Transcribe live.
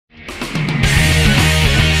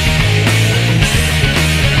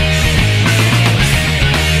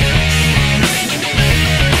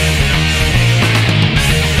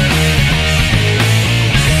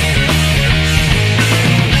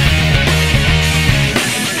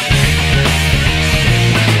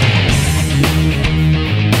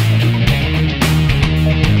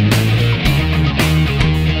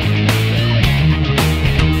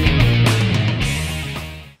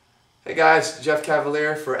guys, Jeff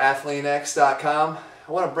Cavaliere for ATHLEAN-X.com.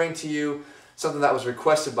 I want to bring to you something that was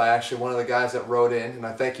requested by actually one of the guys that wrote in, and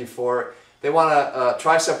I thank you for it. They want a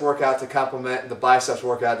tricep workout to complement the biceps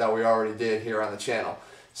workout that we already did here on the channel.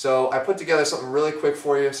 So I put together something really quick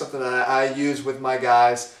for you, something that I use with my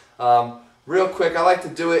guys. Real quick, I like to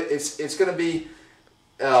do it. It's going to be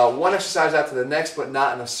one exercise after the next, but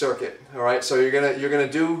not in a circuit. All right, so you're gonna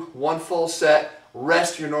do one full set.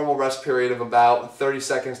 Rest your normal rest period of about 30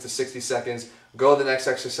 seconds to 60 seconds. Go to the next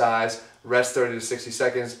exercise. Rest 30 to 60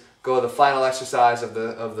 seconds. Go to the final exercise of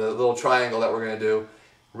the little triangle that we're gonna do.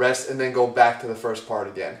 Rest and then go back to the first part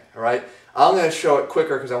again. All right. I'm gonna show it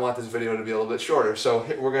quicker because I want this video to be a little bit shorter. So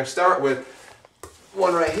we're gonna start with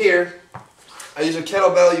one right here. I use a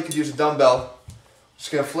kettlebell. You could use a dumbbell.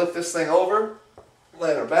 Just gonna flip this thing over.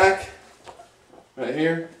 Lay our back, right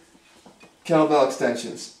here, kettlebell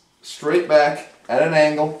extensions, straight back at an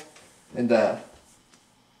angle and down.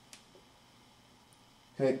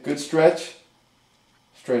 Okay, good stretch,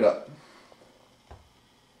 straight up.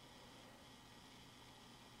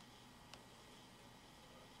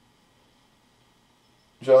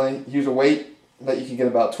 Generally use a weight that you can get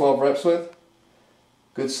about 12 reps with.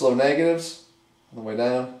 Good slow negatives on the way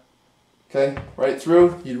down. Okay, right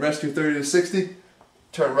through, you'd rest your 30 to 60.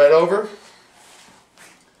 Turn right over,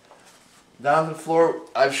 down to the floor.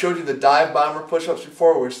 I've showed you the dive bomber push-ups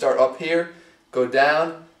before where we start up here, go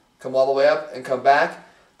down, come all the way up, and come back.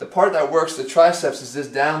 The part that works the triceps is this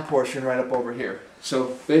down portion right up over here.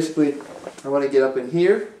 So basically, I want to get up in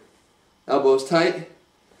here, elbows tight,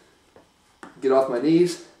 get off my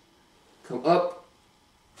knees, come up,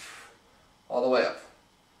 all the way up.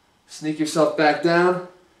 Sneak yourself back down,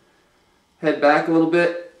 head back a little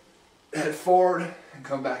bit, head forward, and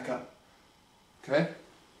come back up. Okay?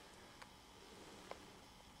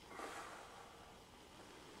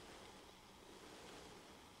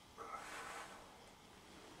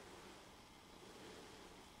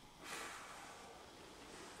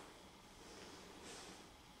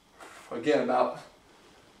 Again, about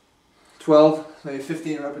 12, maybe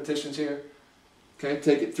 15 repetitions here. Okay,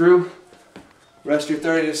 take it through. Rest your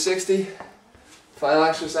 30 to 60. Final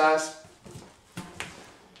exercise.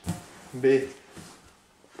 Be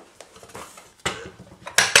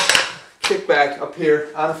kick back up here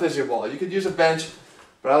on a physio ball. You could use a bench,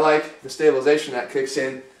 but I like the stabilization that kicks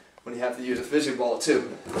in when you have to use a physio ball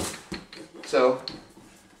too. So,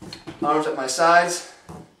 arms at my sides,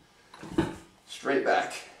 straight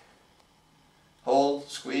back. Hold,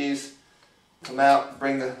 squeeze, come out,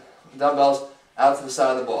 bring the dumbbells out to the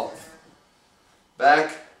side of the ball.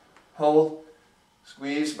 Back, hold,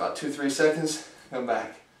 squeeze, about 2-3 seconds, come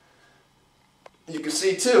back. You can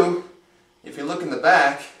see too, if you look in the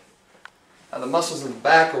back, how the muscles in the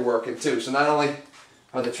back are working too. So not only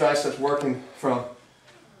are the triceps working from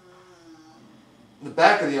the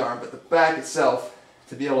back of the arm, but the back itself,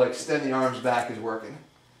 to be able to extend the arms back, is working.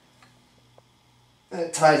 And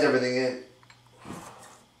it ties everything in.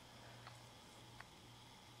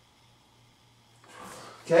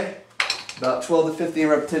 Okay, about 12 to 15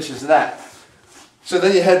 repetitions of that. So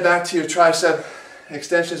then you head back to your tricep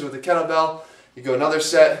extensions with the kettlebell. You go another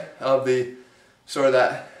set of the sort of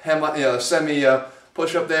that semi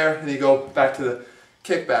push up there, and you go back to the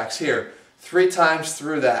kickbacks here. 3 times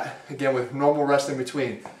through that, again with normal rest in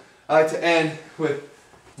between. I like to end with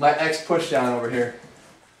my X push down over here.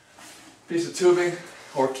 Piece of tubing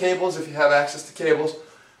or cables if you have access to cables.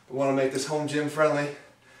 We want to make this home gym friendly.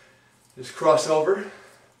 Just cross over.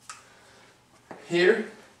 Here,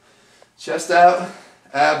 chest out,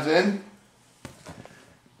 abs in.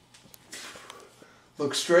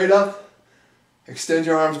 Look straight up, extend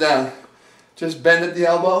your arms down. Just bend at the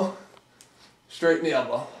elbow, straighten the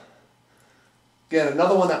elbow. Again,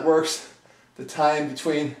 another one that works the time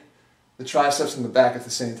between the triceps and the back at the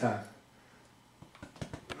same time.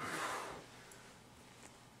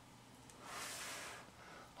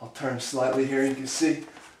 I'll turn slightly here, you can see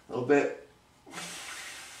a little bit.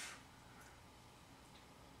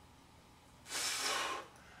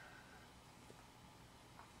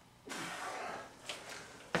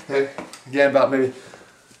 Okay, again about maybe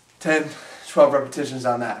 10, 12 repetitions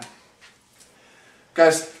on that.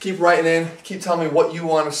 Guys, keep writing in, keep telling me what you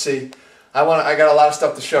want to see. I got a lot of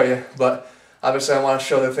stuff to show you, but obviously I want to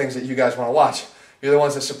show the things that you guys want to watch. You're the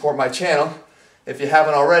ones that support my channel. If you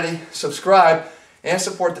haven't already, subscribe and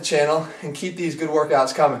support the channel and keep these good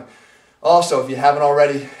workouts coming. Also, if you haven't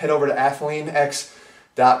already, head over to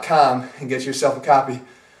ATHLEAN-X.com and get yourself a copy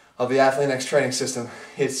of the ATHLEAN-X training system.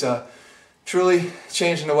 It's truly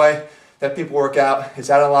changing the way that people work out. It's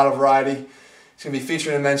adding a lot of variety. It's going to be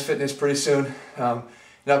featured in men's fitness pretty soon. In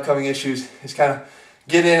upcoming issues, it's kind of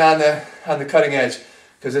get in on the cutting edge,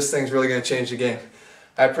 because this thing's really going to change the game.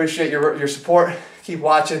 I appreciate your support. Keep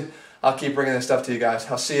watching. I'll keep bringing this stuff to you guys.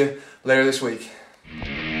 I'll see you later this week.